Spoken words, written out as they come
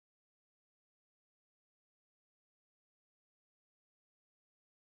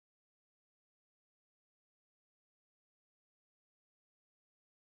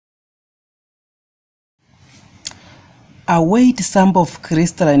A weighed sample of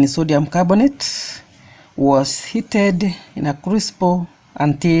crystalline sodium carbonate was heated in a crucible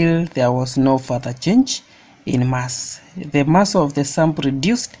until there was no further change in mass. The mass of the sample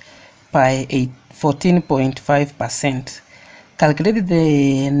reduced by 14.5%. Calculate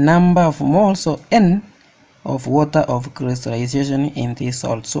the number of moles or N of water of crystallization in this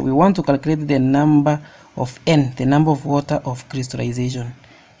salt. So we want to calculate the number of N, the number of water of crystallization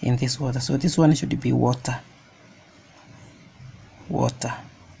in this water. So this one should be water.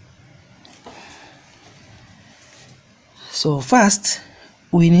 So first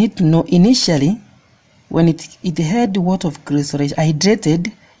we need to know initially when it had water of crystallization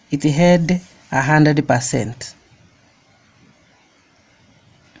hydrated, it had 100%.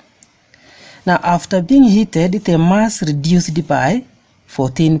 Now after being heated, the mass reduced by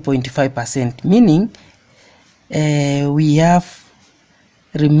 14.5%, meaning we have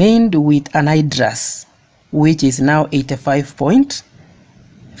remained with anhydrous, which is now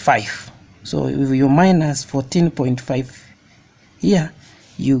 85.5. So if you minus 14.5 here,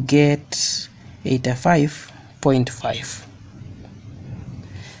 you get 85.5.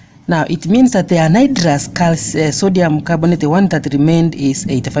 Now it means that the anhydrous sodium carbonate, the one that remained, is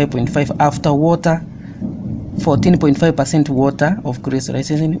 85.5 after water, 14.5% water of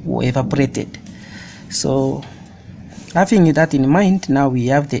crystallization evaporated. So having that in mind, now we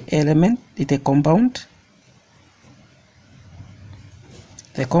have the element, it's a compound.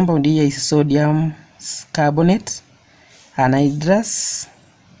 The compound here is sodium carbonate, anhydrous,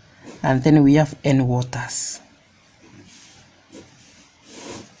 and then we have N waters.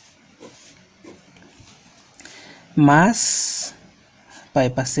 Mass by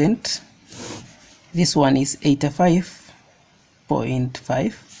percent, this one is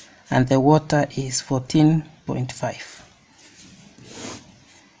 85.5 and the water is 14.5.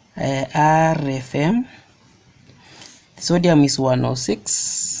 RFM, sodium is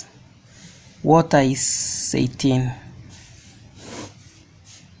 106, water is 18.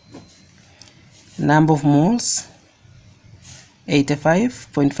 Number of moles,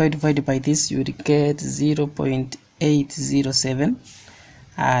 85.5 divided by this, you will get 0.807.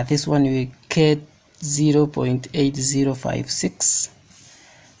 This one you will get 0.8056.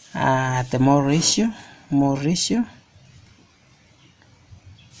 The mole ratio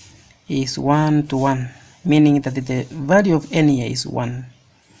is 1 to 1, meaning that the value of N here is 1.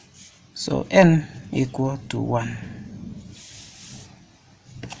 So N equal to 1.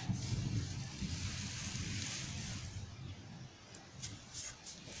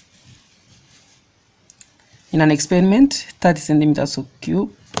 In an experiment, 30 centimeters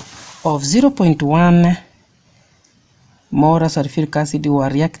cube of 0.1 molar sulfuric acid were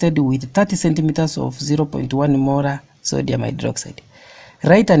reacted with 30 centimeters of 0.1 molar sodium hydroxide.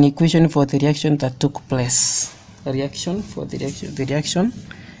 Write an equation for the reaction that took place. The reaction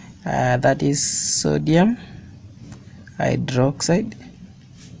that is sodium hydroxide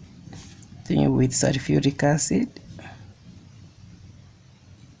with sulfuric acid.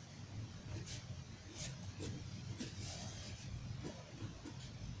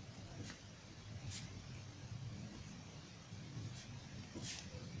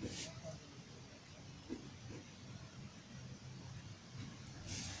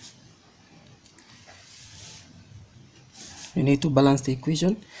 You need to balance the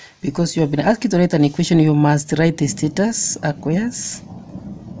equation. Because you have been asked to write an equation, you must write the status, aqueous,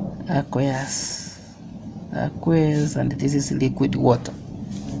 and this is liquid water.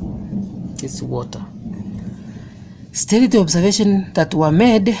 It's water. State the observation that were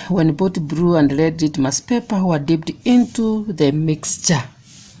made when both blue and red litmus paper were dipped into the mixture.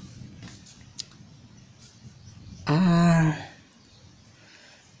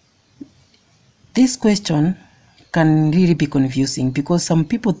 This question can really be confusing because some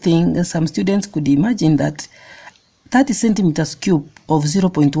students could imagine that 30 centimeters cube of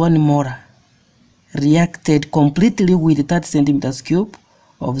 0.1 molar reacted completely with 30 centimeters cube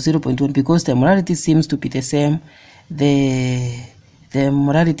of 0.1 because the molarity seems to be the same, the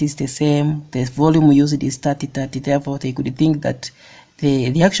molarity is the same, the volume used is 30-30, therefore they could think that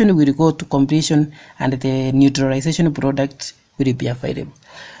the reaction will go to completion and the neutralization product will be available.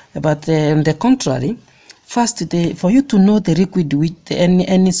 But on the contrary, first, for you to know the liquid with any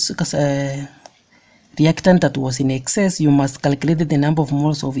reactant that was in excess, you must calculate the number of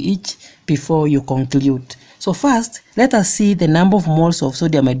moles of each before you conclude. So first, let us see the number of moles of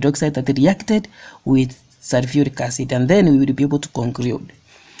sodium hydroxide that reacted with sulfuric acid, and then we will be able to conclude.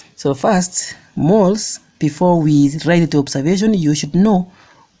 So first, moles, before we write the observation, you should know,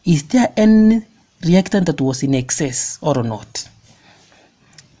 is there any reactant that was in excess or not?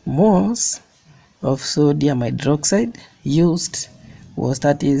 Moles of sodium hydroxide used was,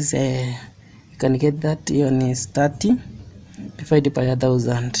 that is, you can get that one is 30 divided by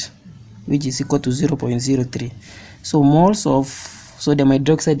 1000, which is equal to 0.03. So moles of sodium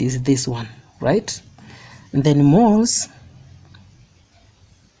hydroxide is this one, right? And then moles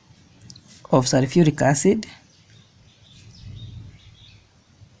of sulfuric acid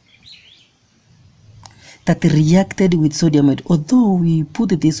that reacted with sodium hydroxide. Although we put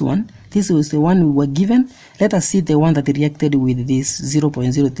this one, this was the one we were given. Let us see the one that reacted with this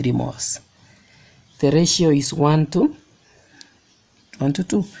 0.03 moles. The ratio is 1 to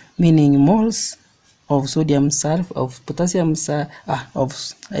 2, meaning moles of sodium of potassium of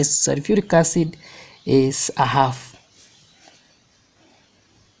sulfuric acid is a half.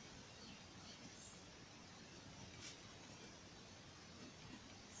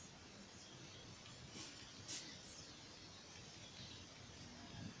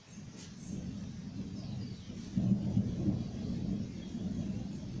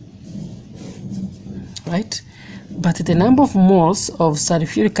 Right, but the number of moles of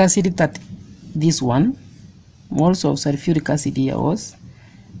sulfuric acid that this one, moles of sulfuric acid here was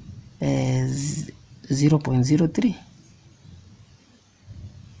 0.03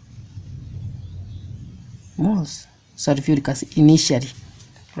 moles sulfuric acid initially,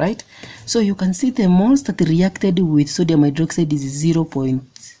 right? So you can see the moles that reacted with sodium hydroxide is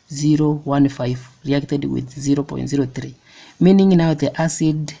 0.015 reacted with 0.03, meaning now the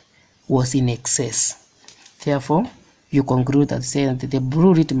acid was in excess. Therefore, you conclude that, say that the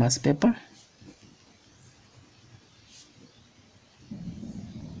blue litmus paper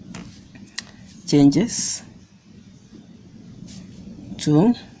changes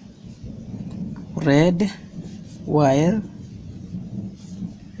to red while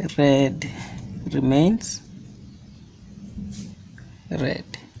red remains red.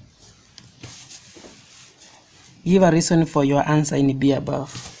 Give a reason for your answer in B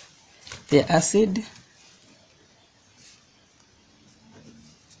above. The acid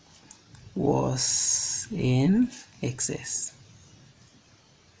was in excess.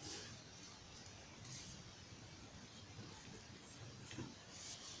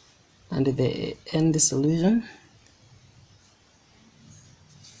 And the end solution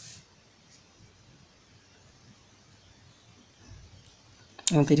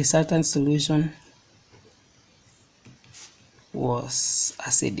and the resultant solution was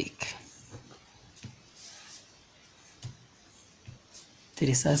acidic. The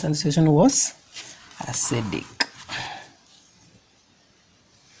resultant solution was acidic.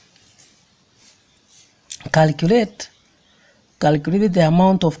 Calculate the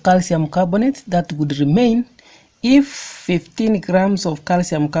amount of calcium carbonate that would remain if 15 grams of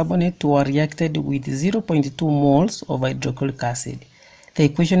calcium carbonate were reacted with 0.2 moles of hydrochloric acid. The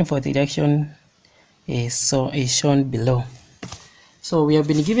equation for the reaction is shown below. So we have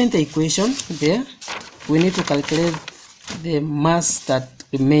been given the equation there. We need to calculate the mass that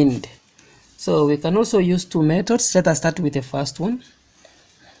remained. So we can also use two methods. Let us start with the first one.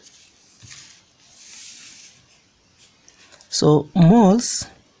 So moles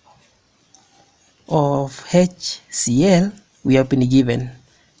of HCl, we have been given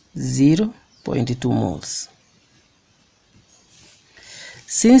 0.2 moles.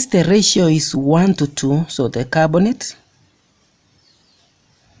 Since the ratio is 1 to 2, so the carbonate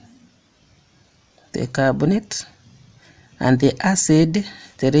and the acid,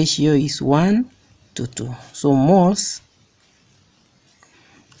 the ratio is 1 to 2. So moles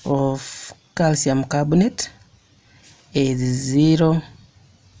of calcium carbonate is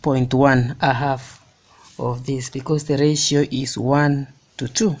 0.1, a half of this, because the ratio is 1 to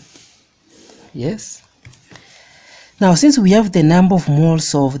 2. Yes. Now, since we have the number of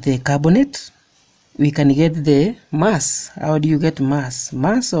moles of the carbonate, we can get the mass. How do you get mass?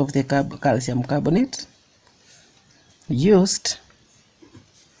 Mass of the calcium carbonate used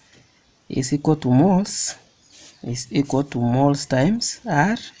is equal to moles times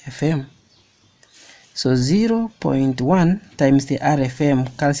RFM. So 0.1 times the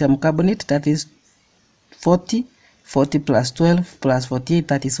RFM calcium carbonate, that is 40 plus 12 plus 48,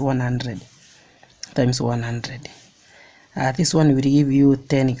 that is 100 times 100. This one will give you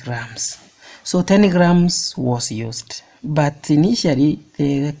 10 grams. So 10 grams was used, but initially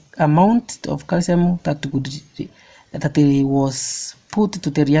the amount of calcium that was put to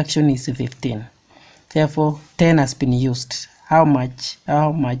the reaction is 15. Therefore 10 has been used. How much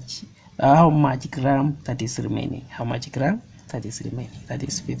gram that is remaining? How much gram that is remaining? That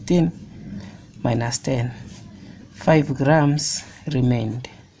is 15 minus 10. 5 grams remained.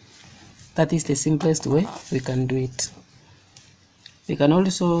 That is the simplest way we can do it. We can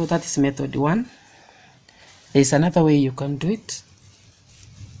also, that is method 1. There's another way you can do it.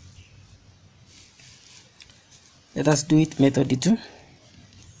 Let us do it method 2.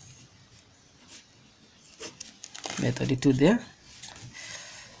 Method 2 there.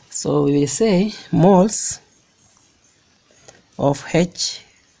 So we will say moles of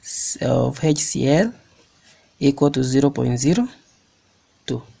HCl equal to 0.02.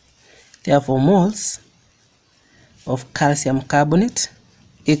 Therefore, moles of calcium carbonate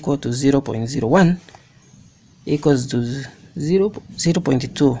equal to 0.01 equals to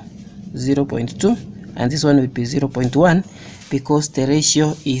 0.2, and this one would be 0.1 because the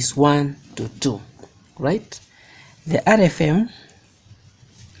ratio is 1 to 2, right? The RFM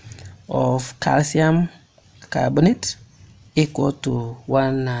of calcium carbonate equal to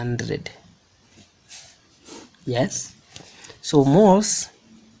 100. Yes, so moles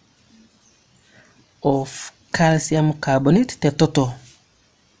of calcium carbonate, the total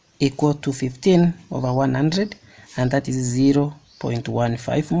equal to 15 over 100, and that is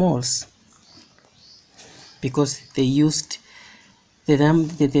 0.15 moles, because they used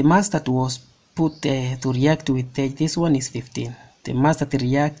the mass that was put to react with this one is 15. The mass that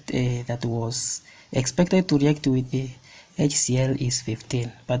that was expected to react with the HCl is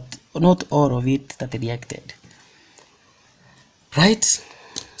 15, but not all of it that reacted, right?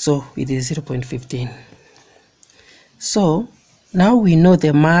 So it is 0.15. So now we know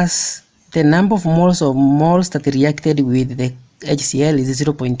the mass, the number of moles that reacted with the HCl is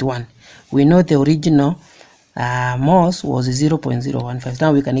 0.1. We know the original moles was 0.015.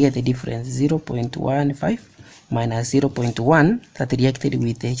 Now we can get the difference. 0.15 minus 0.1 that reacted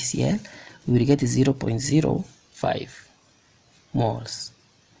with the HCl, we will get 0.05 moles.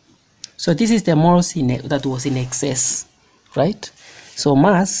 So this is the moles that was in excess, right? So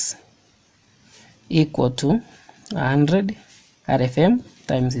mass equal to 100 RFM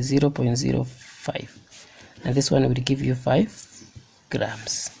times 0.05, and this one will give you 5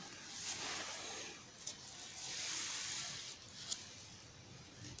 grams.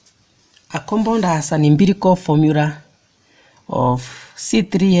 A compound has an empirical formula of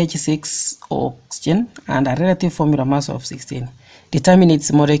C3H6 oxygen and a relative formula mass of 16. Determine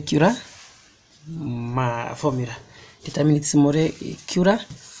its molecular formula. Determine its molecular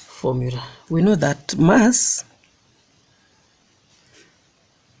formula. We know that mass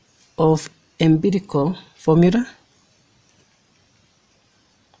of empirical formula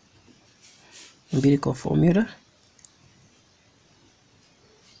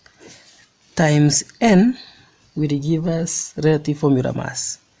times N will give us relative formula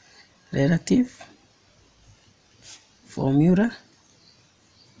mass. Relative formula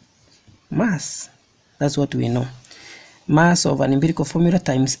mass. That's what we know. Mass of an empirical formula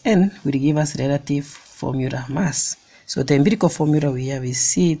times N will give us relative formula mass. So the empirical formula we have is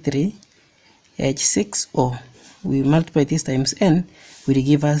C3H6O. We multiply this times N will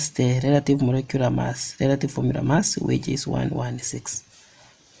give us the relative molecular mass, relative formula mass, which is 116.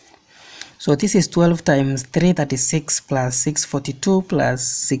 So this is 12 times 336 plus 642 plus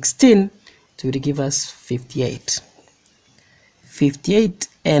 16. It will give us 58.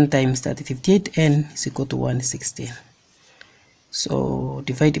 58N times 30. 58N is equal to 116. So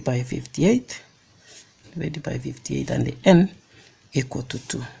divided by 58. Divided by 58, and the N equal to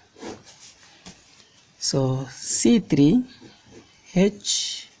 2. So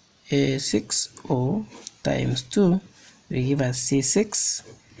C3H6O times 2 will give us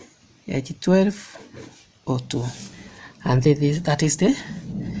C6H12O2, and that is the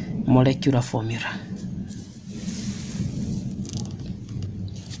molecular formula.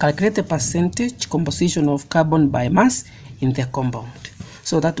 Calculate the percentage composition of carbon by mass in the compound.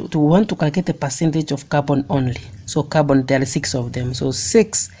 So that we want to calculate the percentage of carbon only. So carbon, there are 6 of them. So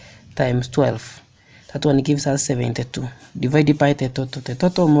 6 times 12. That one gives us 72. Divided by the total. The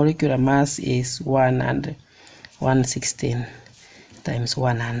total molecular mass is 100. 116 times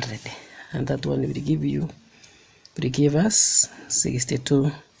 100. And that one will give us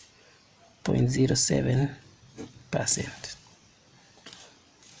 62.07%.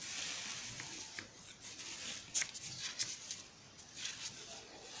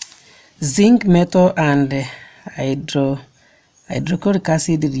 Zinc metal and hydrochloric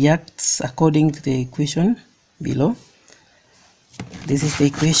acid reacts according to the equation below. This is the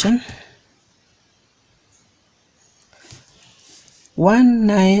equation.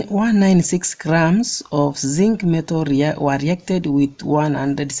 196 grams of zinc metal were reacted with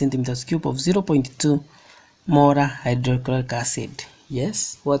 100 centimeters cube of 0.2 molar hydrochloric acid.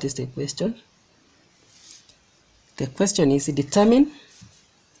 Yes, what is the question? The question is determine.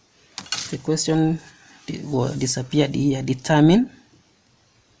 The question disappeared here. Determine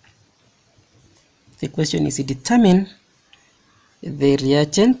The question is determine the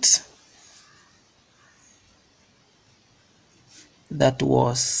reagent that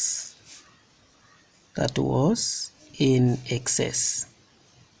was in excess.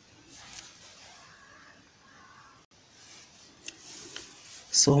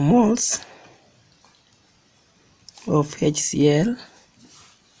 So moles of HCl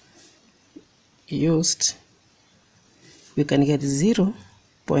used, we can get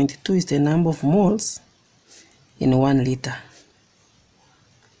 0.2 is the number of moles in 1 liter.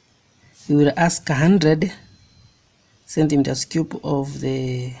 We will ask 100 centimeters cube of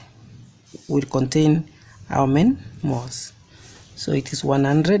the will contain how many moles. So it is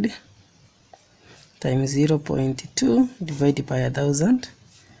 100 times 0.2 divided by 1000.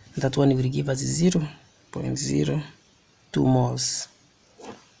 That one will give us 0.02 moles.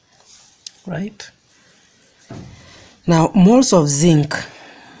 Right? Now moles of zinc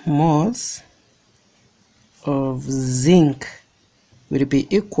will be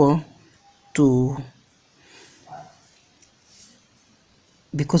equal to,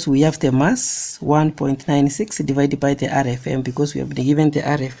 because we have the mass 1.96 divided by the RFM, because we have been given the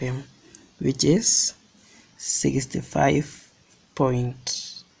RFM, which is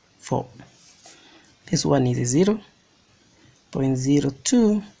 65.4. This one is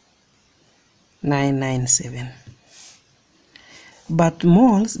 0.02997. But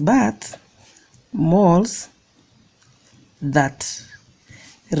moles that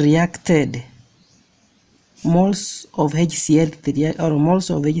reacted, moles of HCl or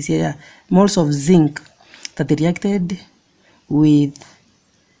moles of zinc that reacted with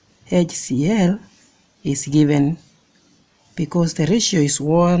HCl is given, because the ratio is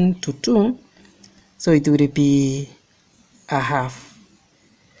 1 to 2, so it will be a half.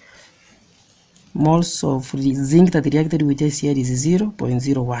 Moles of zinc that reacted with HCl is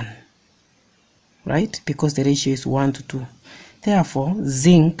 0.01, right? Because the ratio is 1 to 2. Therefore,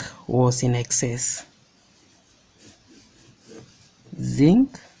 zinc was in excess.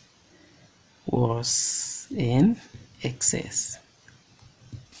 Zinc was in excess.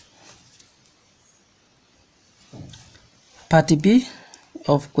 Part B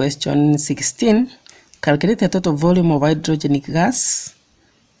of question 16. Calculate the total volume of hydrogen gas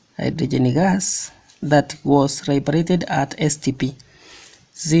that was liberated at STP.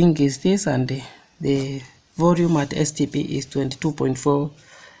 Zinc is this, and the volume at STP is 22.4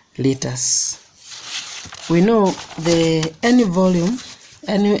 liters. We know any volume,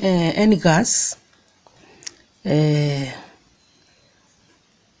 any gas,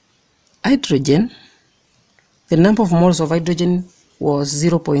 hydrogen, the number of moles of hydrogen was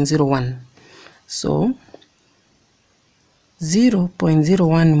 0.01. So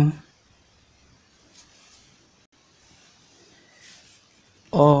 0.01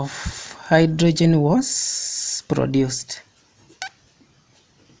 of hydrogen was produced.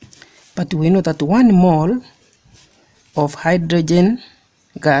 But we know that 1 mole of hydrogen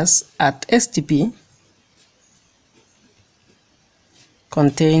gas at STP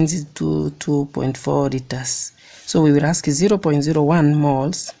contains 2.4 liters. So we will ask 0.01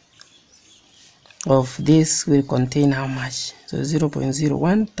 moles of this will contain how much? So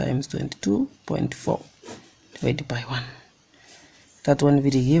 0.01 times 22.4 divided by 1. That one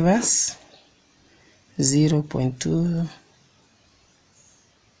will give us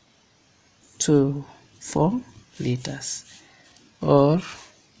 0.224 liters or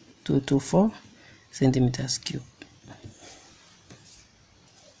 224 centimeters cube.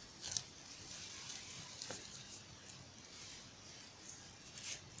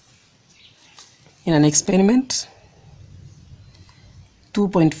 In an experiment,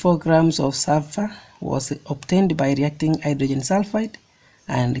 2.4 grams of sulfur was obtained by reacting hydrogen sulfide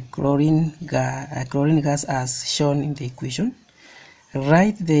and chlorine gas as shown in the equation.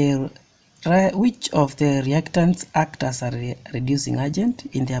 Write which of the reactants act as a reducing agent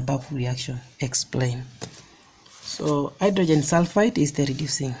in the above reaction. Explain. So hydrogen sulfide is the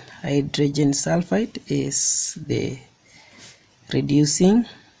reducing. Hydrogen sulfide is the reducing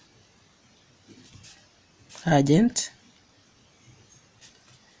agent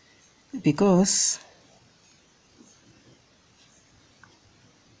because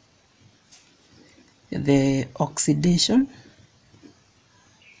the oxidation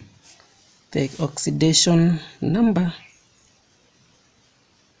number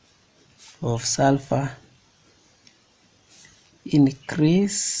of sulfur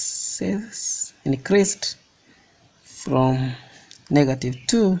increased from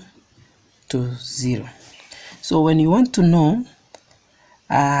 -2 to 0. So when you want to know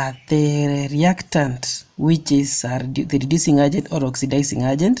the reactant, which is the reducing agent or oxidizing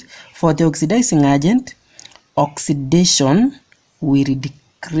agent. For the oxidizing agent, oxidation will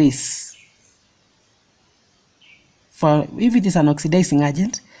decrease. For if it is an oxidizing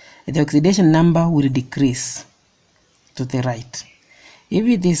agent, the oxidation number will decrease to the right. If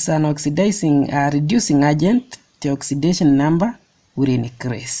it is an reducing agent, the oxidation number will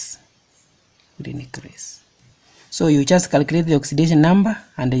increase. So you just calculate the oxidation number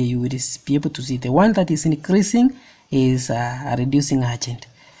and you will be able to see the one that is increasing is a reducing agent.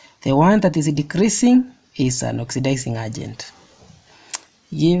 The one that is decreasing is an oxidizing agent.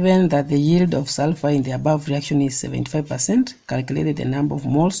 Given that the yield of sulfur in the above reaction is 75%, calculate the number of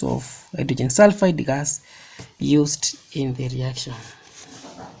moles of hydrogen sulfide gas used in the reaction.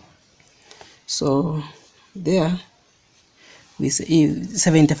 So there we say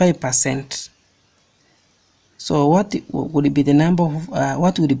 75%. So what would be the number of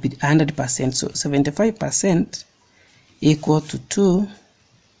what would be 100%? So 75% equal to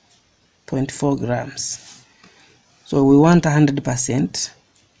 2.4 grams. So we want 100%.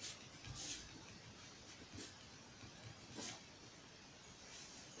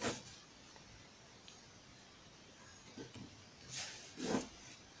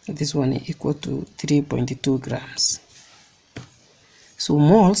 This one is equal to 3.2 grams. So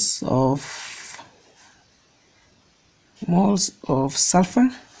moles of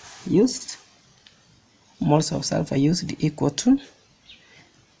sulfur used equal to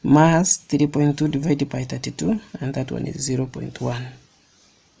mass 3.2 divided by 32, and that one is 0.1.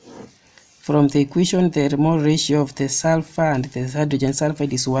 From the equation, the mole ratio of the sulfur and the hydrogen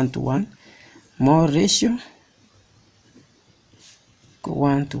sulfide is 1:1. Mole ratio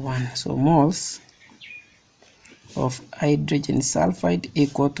 1:1. So moles of hydrogen sulfide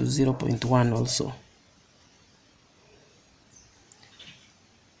equal to 0.1 also.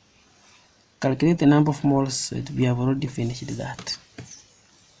 Calculate the number of moles. So we have already finished that.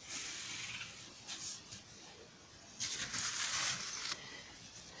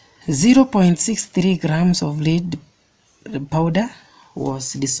 .63 grams of lead powder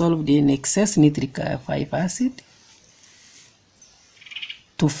was dissolved in excess nitric 5 acid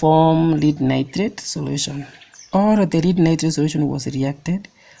to form lead nitrate solution, or the lead nitrate solution was reacted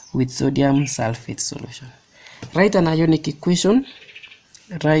with sodium sulfate solution. Write an ionic equation.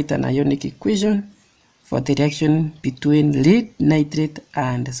 For the reaction between lead nitrate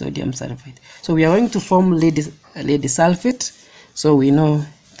and sodium sulfate. So we are going to form lead sulfate. So we know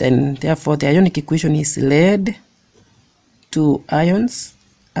then therefore the ionic equation is lead 2 ions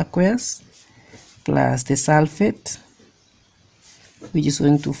aqueous plus the sulfate, which is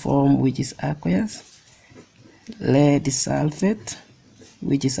going to form, which is aqueous, lead sulfate,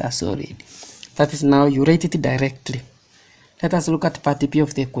 which is a solid. That is, now you write it directly. Let us look at part B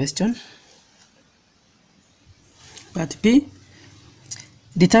of the question. Part B,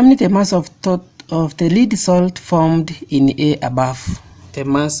 determine the mass of the lead salt formed in A above. The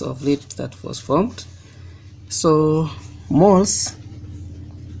mass of lead that was formed. So moles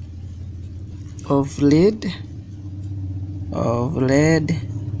of lead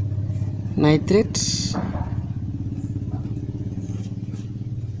nitrate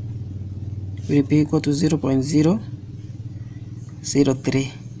will be equal to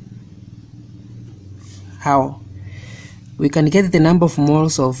 0.003. How? We can get the number of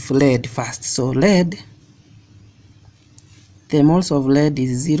moles of lead first. So lead, the moles of lead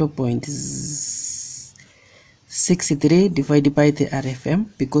is 0.63 divided by the RFM,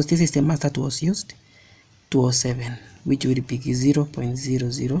 because this is the mass that was used, 207, which will be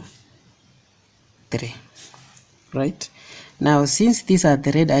 0.003. Right? Now, since these are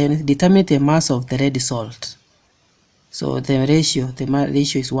the red ions, determine the mass of the red salt. So the ratio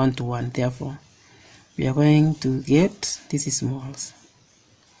is 1:1. Therefore, we are going to get, this is moles,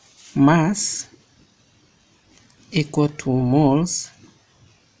 mass equal to moles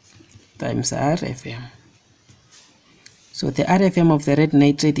times RFM. So the RFM of the red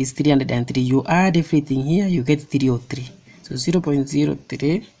nitrate is 303. You add everything here, you get 303. So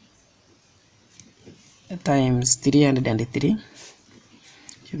 0.03 times 303,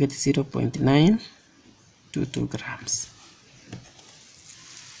 you get 0.922 grams.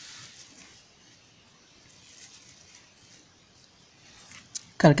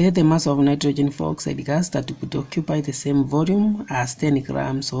 Calculate the mass of nitrogen oxide gas that could occupy the same volume as 10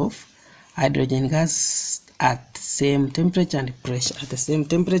 grams of hydrogen gas at same temperature and pressure.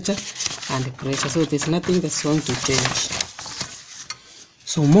 So there's nothing that's going to change.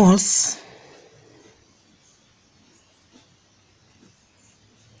 So moles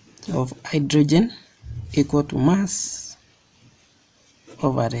of hydrogen equal to mass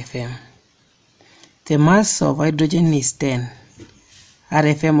of RFM. The mass of hydrogen is 10.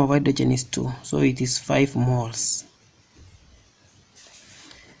 RFM of hydrogen is 2, so it is 5 moles.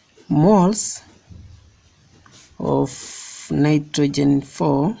 Moles of nitrogen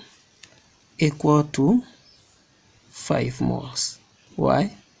 4 equal to 5 moles.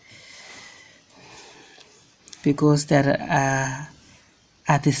 Why? Because they are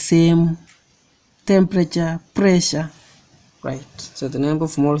at the same temperature, pressure, right? So the number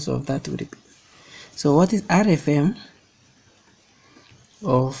of moles of that would be. So what is RFM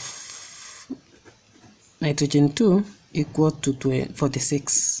of nitrogen 2 equal to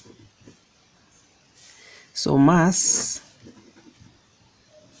 46. So mass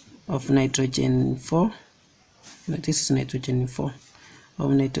of nitrogen 4, this is nitrogen 4,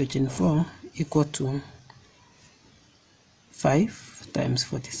 of nitrogen 4 equal to 5 times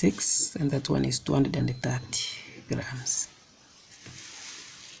 46, and that one is 230 grams.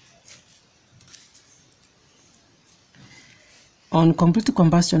 On complete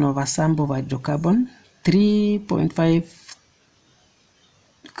combustion of a sample of hydrocarbon, 3.5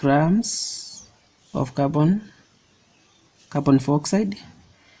 grams of carbon dioxide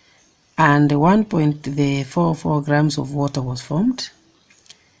and 1.44 grams of water was formed.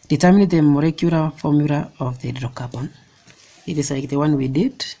 Determine the molecular formula of the hydrocarbon. It is like the one we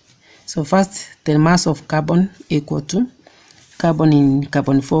did. So first, the mass of carbon equal to carbon in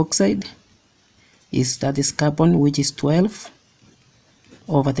carbon dioxide is, that is carbon, which is 12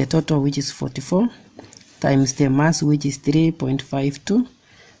 over the total, which is 44, times the mass, which is 3.52,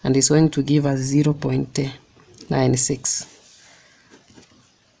 and is going to give us 0.96.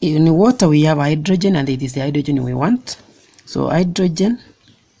 In water we have hydrogen, and it is the hydrogen we want. So hydrogen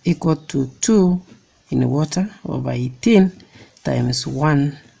equal to 2 in water over 18 times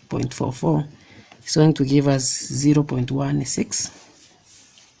 1.44 is going to give us 0.16.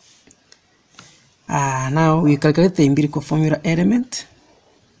 Now we calculate the empirical formula element.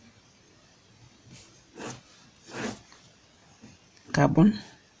 Carbon,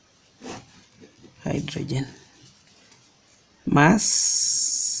 hydrogen,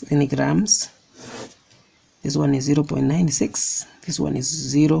 mass in grams. This one is 0.96, this one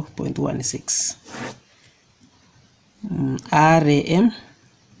is 0.16.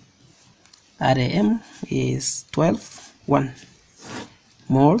 RAM is 12.1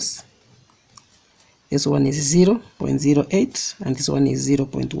 moles. This one is 0.08 and this one is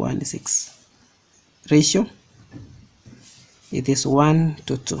 0.16. Ratio, it is 1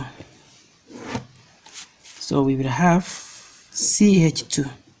 to 2. So we will have CH2,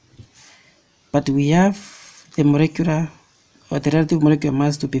 but we have the molecular or the relative molecular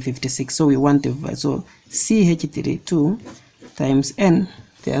mass to be 56. So we want to, so CH2 times N,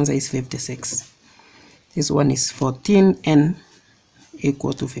 the answer is 56. This one is 14N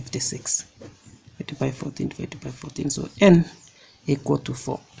equal to 56. 50 by 14 divided by 14. So N equal to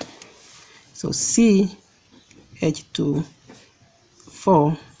 4. So CH2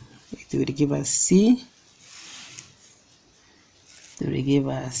 4, it will give us C. It will give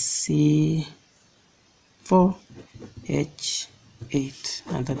us C4H8,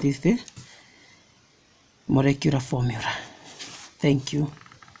 and that is the molecular formula. Thank you.